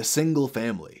 with a single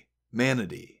family,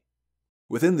 Manatee.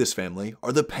 Within this family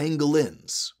are the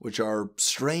pangolins, which are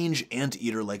strange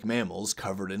anteater-like mammals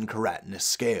covered in keratinous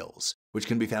scales, which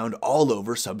can be found all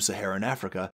over sub-Saharan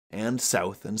Africa and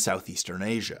South and Southeastern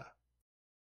Asia.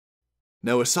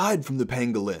 Now, aside from the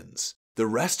pangolins, the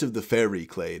rest of the fairy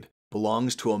clade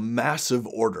belongs to a massive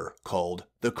order called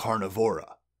the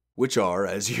Carnivora, which are,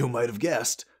 as you might have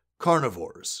guessed,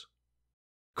 carnivores.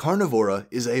 Carnivora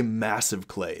is a massive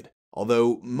clade,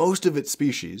 although most of its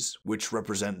species, which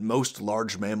represent most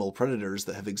large mammal predators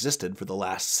that have existed for the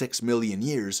last 6 million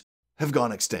years, have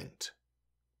gone extinct.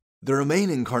 The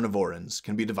remaining carnivorans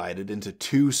can be divided into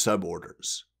 2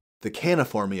 suborders, the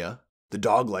Caniformia, the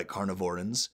dog-like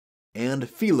carnivorans, and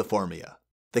Feliformia,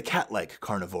 the cat-like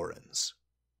carnivorans.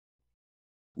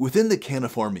 Within the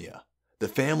Caniformia, the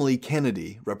family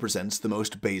Canidae represents the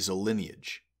most basal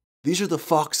lineage. These are the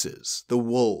foxes, the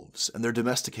wolves, and their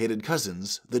domesticated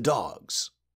cousins, the dogs.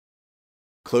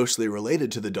 Closely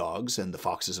related to the dogs and the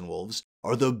foxes and wolves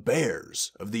are the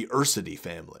bears of the Ursidae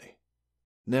family.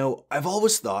 Now, I've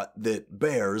always thought that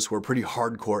bears were pretty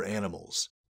hardcore animals,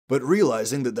 but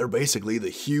realizing that they're basically the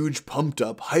huge,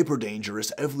 pumped-up,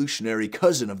 hyper-dangerous evolutionary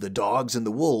cousin of the dogs and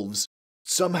the wolves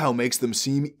somehow makes them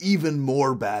seem even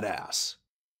more badass.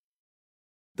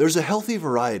 There's a healthy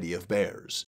variety of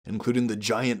bears, including the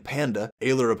giant panda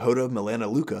Ailuropoda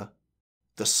melanaluca,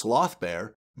 the sloth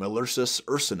bear, Melursus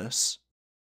ursinus,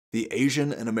 the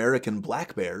Asian and American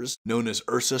black bears, known as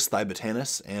Ursus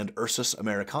thibetanus and Ursus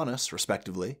americanus,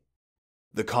 respectively,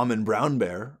 the common brown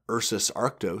bear, Ursus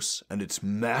arctos, and its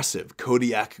massive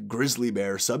Kodiak grizzly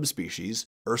bear subspecies,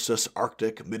 Ursus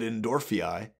arctic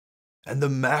middendorfii, and the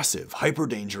massive,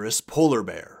 hyperdangerous polar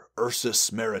bear,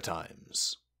 Ursus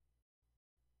maritimes.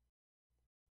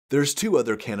 There's two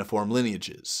other caniform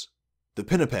lineages: the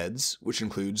pinnipeds, which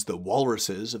includes the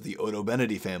walruses of the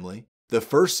Odobenidae family, the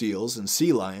fur seals and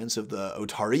sea lions of the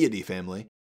Otariidae family,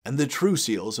 and the true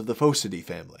seals of the Phocidae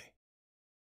family.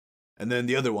 And then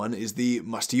the other one is the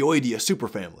Mustioidea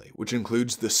superfamily, which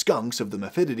includes the skunks of the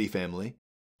Mephididae family,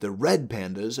 the red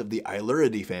pandas of the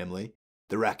Ailuridae family,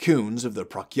 the raccoons of the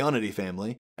Prochionidae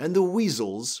family, and the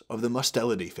weasels of the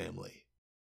Mustelidae family.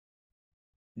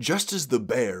 Just as the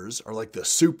bears are like the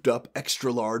souped-up,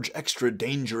 extra-large,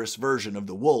 extra-dangerous version of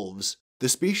the wolves, the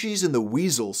species in the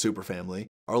weasel superfamily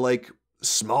are like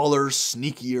smaller,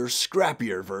 sneakier,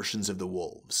 scrappier versions of the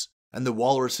wolves, and the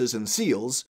walruses and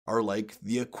seals are like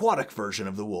the aquatic version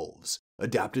of the wolves,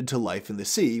 adapted to life in the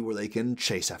sea where they can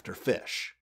chase after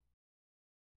fish.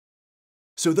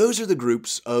 So those are the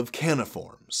groups of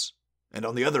caniforms, and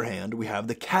on the other hand we have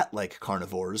the cat-like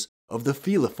carnivores of the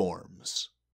feliforms.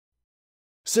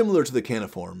 Similar to the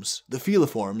caniforms, the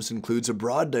feliforms includes a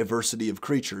broad diversity of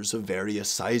creatures of various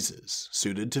sizes,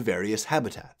 suited to various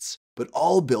habitats, but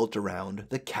all built around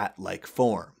the cat-like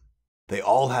form. They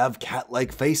all have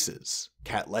cat-like faces,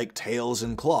 cat-like tails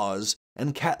and claws,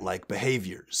 and cat-like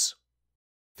behaviors.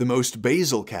 The most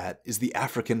basal cat is the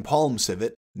African palm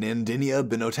civet Nandinia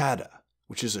binotata,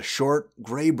 which is a short,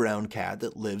 gray-brown cat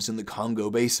that lives in the Congo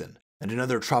Basin and in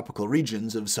other tropical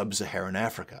regions of sub-Saharan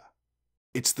Africa.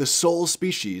 It's the sole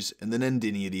species in the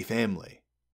Nandinidae family.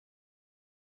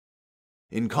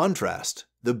 In contrast,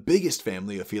 the biggest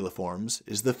family of feliforms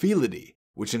is the Felidae,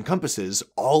 which encompasses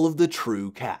all of the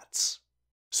true cats.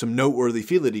 Some noteworthy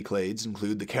Felidae clades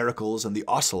include the caracals and the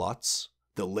ocelots,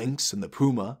 the lynx and the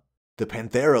puma, the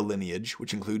Panthera lineage,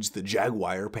 which includes the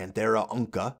jaguar Panthera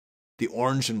onca, the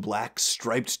orange and black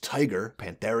striped tiger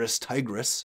Pantheris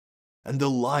tigris, and the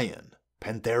lion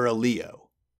Panthera leo.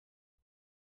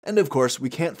 And of course,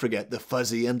 we can't forget the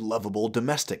fuzzy and lovable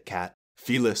domestic cat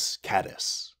Felis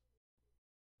catus.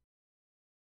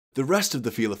 The rest of the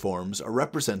feliforms are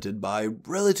represented by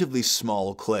relatively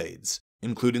small clades,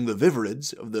 including the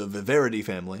viverids of the Viveridae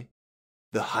family,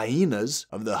 the hyenas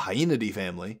of the Hyenidae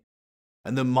family,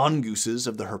 and the mongooses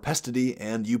of the Herpestidae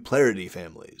and Eupleridae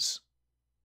families.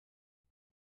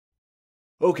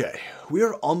 Okay, we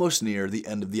are almost near the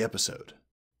end of the episode.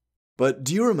 But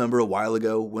do you remember a while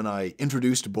ago when I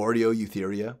introduced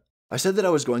Bordeoeutheria? I said that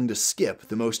I was going to skip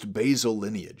the most basal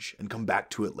lineage and come back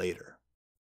to it later.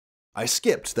 I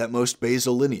skipped that most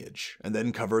basal lineage, and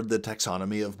then covered the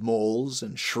taxonomy of moles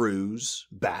and shrews,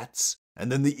 bats,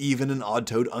 and then the even and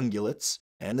odd-toed ungulates,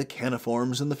 and the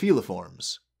caniforms and the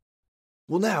feliforms.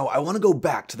 Well, now I want to go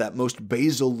back to that most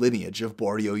basal lineage of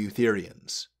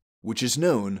Bordeoeutherians, which is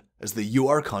known as the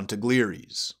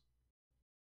Euarchontoglires.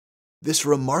 This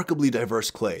remarkably diverse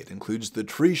clade includes the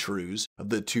tree shrews of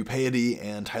the Tupaidae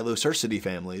and Hylocercidae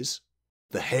families,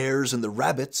 the hares and the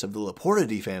rabbits of the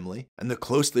Leporidae family, and the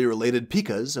closely related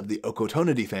picas of the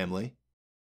Ocotonidae family,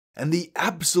 and the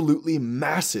absolutely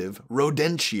massive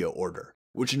Rodentia order,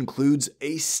 which includes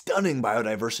a stunning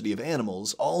biodiversity of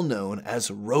animals all known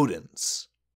as rodents.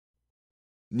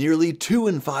 Nearly 2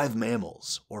 in 5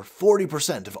 mammals, or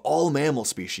 40% of all mammal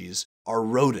species, are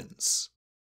rodents.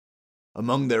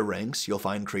 Among their ranks, you'll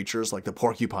find creatures like the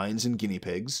porcupines and guinea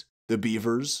pigs, the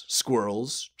beavers,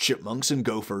 squirrels, chipmunks, and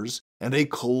gophers, and a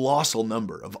colossal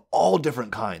number of all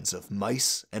different kinds of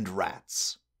mice and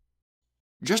rats.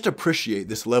 Just appreciate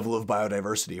this level of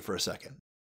biodiversity for a second.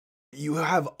 You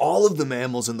have all of the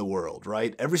mammals in the world,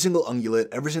 right? Every single ungulate,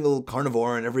 every single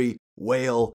carnivore, and every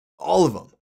whale, all of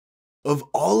them. Of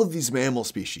all of these mammal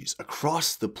species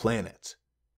across the planet,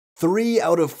 3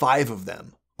 out of 5 of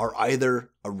them are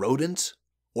either a rodent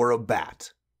or a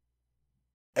bat.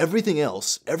 Everything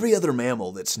else, every other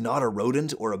mammal that's not a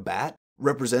rodent or a bat,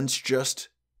 represents just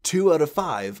 2 out of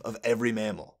 5 of every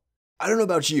mammal. I don't know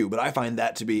about you, but I find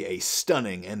that to be a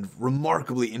stunning and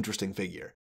remarkably interesting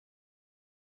figure.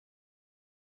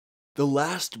 The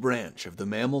last branch of the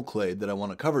mammal clade that I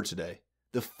want to cover today,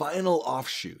 the final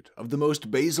offshoot of the most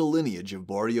basal lineage of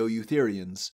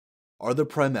Bordeoeutherians, are the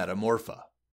Primatomorpha.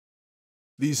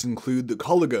 These include the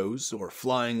colligos, or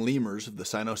flying lemurs of the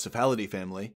Cynocephalidae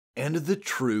family, and the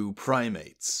true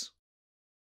primates.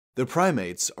 The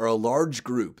primates are a large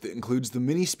group that includes the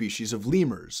mini-species of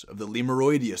lemurs of the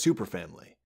Lemuroidea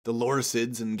superfamily, the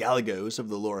lorisids and galligos of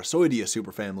the Lorisoidea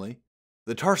superfamily,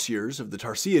 the tarsiers of the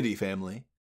Tarsiidae family,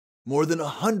 more than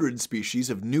 100 species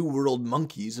of New World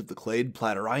monkeys of the clade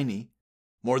Platyrrhini,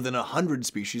 more than 100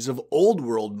 species of Old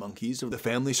World monkeys of the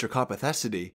family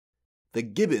Cercopithecidae, the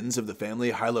gibbons of the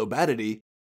family Hylobatidae,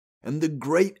 and the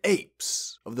great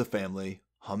apes of the family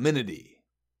Hominidae.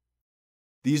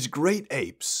 These great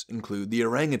apes include the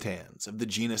orangutans of the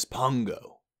genus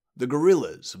Pongo, the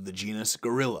gorillas of the genus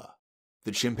Gorilla,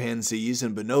 the chimpanzees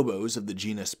and bonobos of the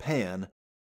genus Pan,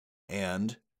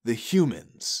 and the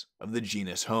humans of the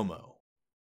genus Homo.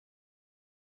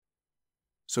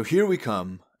 So here we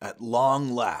come, at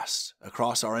long last,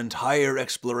 across our entire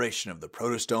exploration of the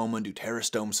protostome and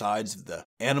deuterostome sides of the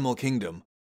animal kingdom.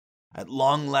 At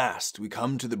long last, we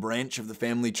come to the branch of the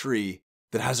family tree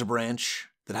that has a branch,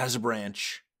 that has a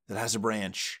branch, that has a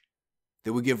branch,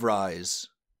 that would give rise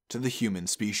to the human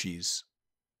species.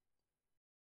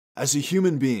 As a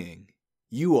human being,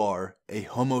 you are a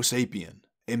Homo sapien,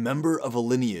 a member of a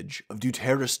lineage of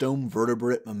deuterostome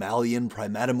vertebrate mammalian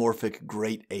primatomorphic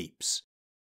great apes.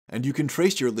 And you can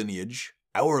trace your lineage,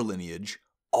 our lineage,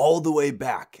 all the way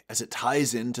back as it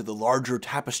ties into the larger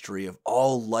tapestry of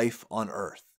all life on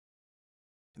Earth.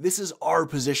 This is our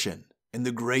position in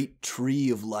the great tree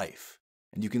of life.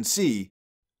 And you can see,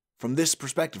 from this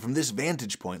perspective, from this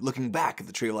vantage point, looking back at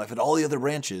the tree of life, at all the other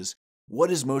branches, what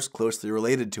is most closely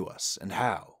related to us and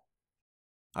how.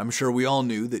 I'm sure we all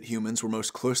knew that humans were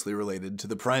most closely related to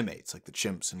the primates, like the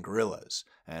chimps and gorillas,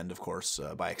 and of course,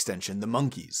 by extension, the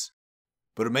monkeys.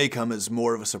 But it may come as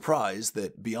more of a surprise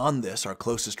that beyond this, our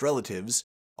closest relatives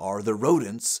are the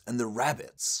rodents and the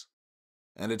rabbits.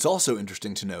 And it's also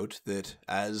interesting to note that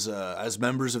as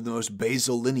members of the most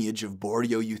basal lineage of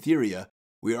Bordeoeutheria,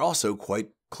 we are also quite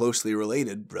closely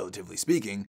related, relatively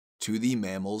speaking, to the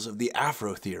mammals of the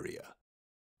Afrotheria.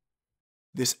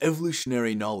 This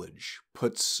evolutionary knowledge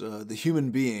puts the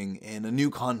human being in a new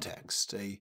context,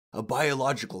 a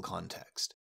biological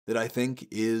context, that I think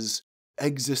is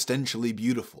existentially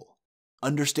beautiful.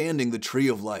 Understanding the tree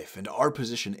of life and our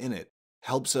position in it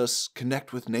helps us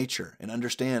connect with nature and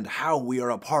understand how we are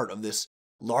a part of this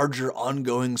larger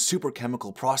ongoing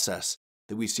superchemical process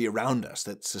that we see around us,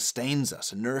 that sustains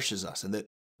us and nourishes us, and that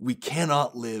we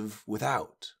cannot live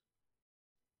without.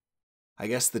 I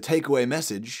guess the takeaway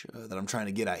message that I'm trying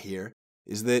to get at here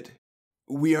is that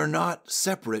we are not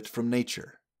separate from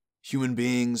nature. Human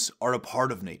beings are a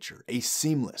part of nature, a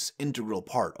seamless, integral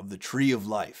part of the tree of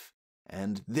life,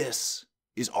 and this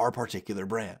is our particular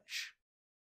branch.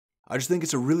 I just think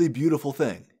it's a really beautiful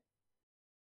thing.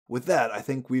 With that, I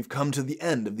think we've come to the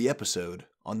end of the episode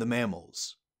on the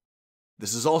mammals.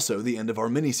 This is also the end of our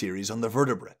mini-series on the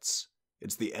vertebrates.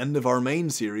 It's the end of our main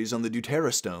series on the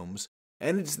deuterostomes,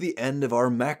 and it's the end of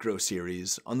our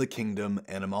macro-series on the kingdom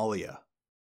Animalia.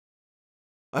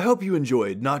 I hope you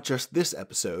enjoyed not just this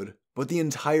episode, but the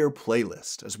entire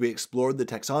playlist as we explored the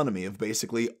taxonomy of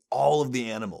basically all of the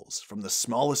animals, from the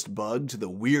smallest bug to the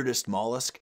weirdest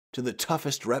mollusk, to the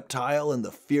toughest reptile and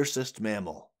the fiercest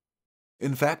mammal.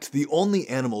 In fact, the only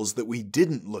animals that we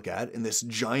didn't look at in this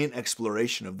giant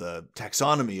exploration of the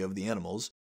taxonomy of the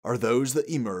animals are those that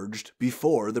emerged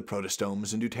before the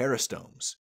protostomes and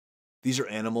deuterostomes. These are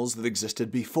animals that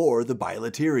existed before the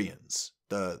bilaterians,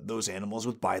 those animals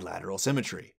with bilateral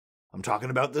symmetry. I'm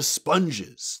talking about the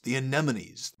sponges, the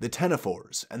anemones, the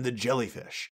ctenophores, and the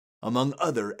jellyfish, among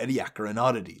other Ediacaran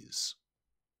oddities.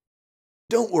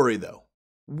 Don't worry though,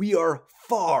 we are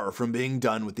far from being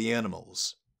done with the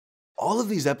animals. All of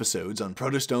these episodes on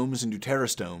protostomes and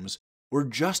deuterostomes were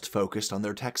just focused on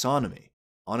their taxonomy,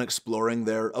 on exploring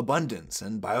their abundance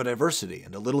and biodiversity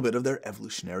and a little bit of their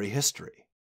evolutionary history.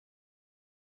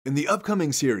 In the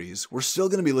upcoming series, we're still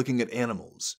going to be looking at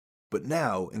animals, but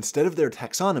now, instead of their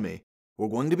taxonomy, we're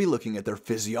going to be looking at their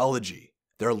physiology,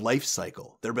 their life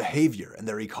cycle, their behavior, and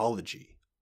their ecology.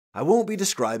 I won't be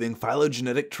describing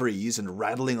phylogenetic trees and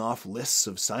rattling off lists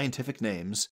of scientific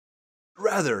names.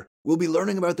 Rather, we'll be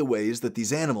learning about the ways that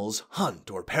these animals hunt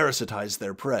or parasitize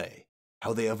their prey,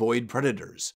 how they avoid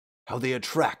predators, how they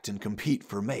attract and compete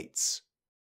for mates.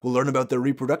 We'll learn about their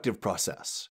reproductive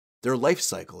process, their life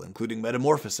cycle including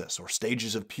metamorphosis or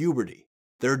stages of puberty,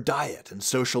 their diet and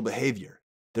social behavior,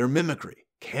 their mimicry,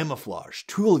 camouflage,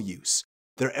 tool use,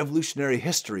 their evolutionary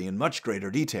history in much greater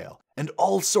detail, and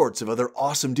all sorts of other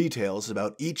awesome details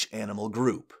about each animal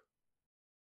group.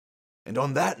 And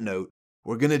on that note,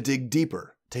 we're going to dig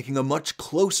deeper, taking a much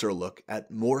closer look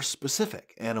at more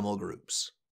specific animal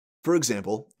groups. For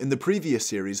example, in the previous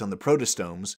series on the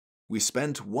protostomes, we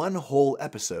spent one whole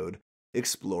episode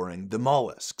exploring the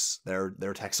mollusks, their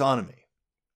taxonomy.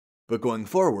 But going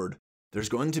forward, there's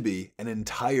going to be an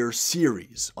entire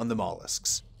series on the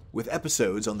mollusks, with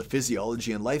episodes on the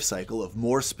physiology and life cycle of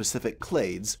more specific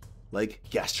clades like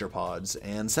gastropods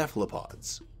and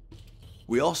cephalopods.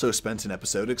 We also spent an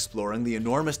episode exploring the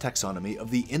enormous taxonomy of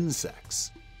the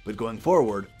insects, but going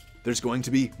forward, there's going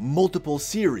to be multiple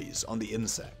series on the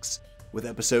insects, with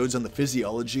episodes on the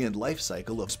physiology and life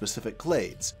cycle of specific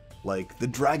clades, like the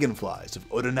dragonflies of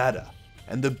Odonata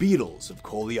and the beetles of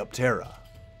Coleoptera.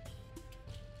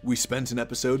 We spent an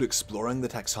episode exploring the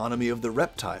taxonomy of the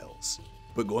reptiles,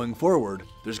 but going forward,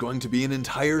 there's going to be an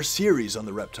entire series on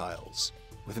the reptiles,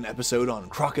 with an episode on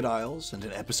crocodiles, and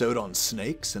an episode on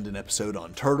snakes, and an episode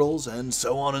on turtles, and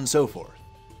so on and so forth.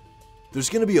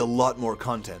 There's going to be a lot more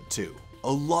content too,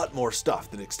 a lot more stuff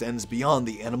that extends beyond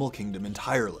the animal kingdom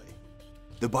entirely.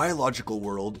 The biological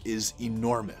world is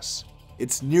enormous.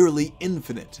 It's nearly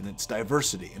infinite in its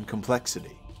diversity and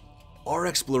complexity. Our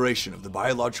exploration of the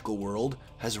biological world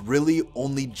has really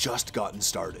only just gotten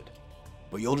started,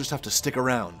 but you'll just have to stick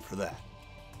around for that.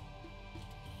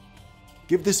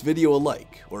 Give this video a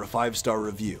like or a 5-star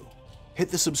review. Hit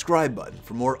the subscribe button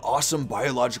for more awesome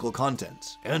biological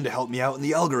content and to help me out in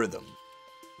the algorithm.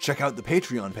 Check out the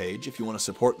Patreon page if you want to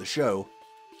support the show.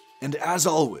 And as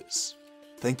always,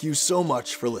 thank you so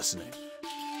much for listening.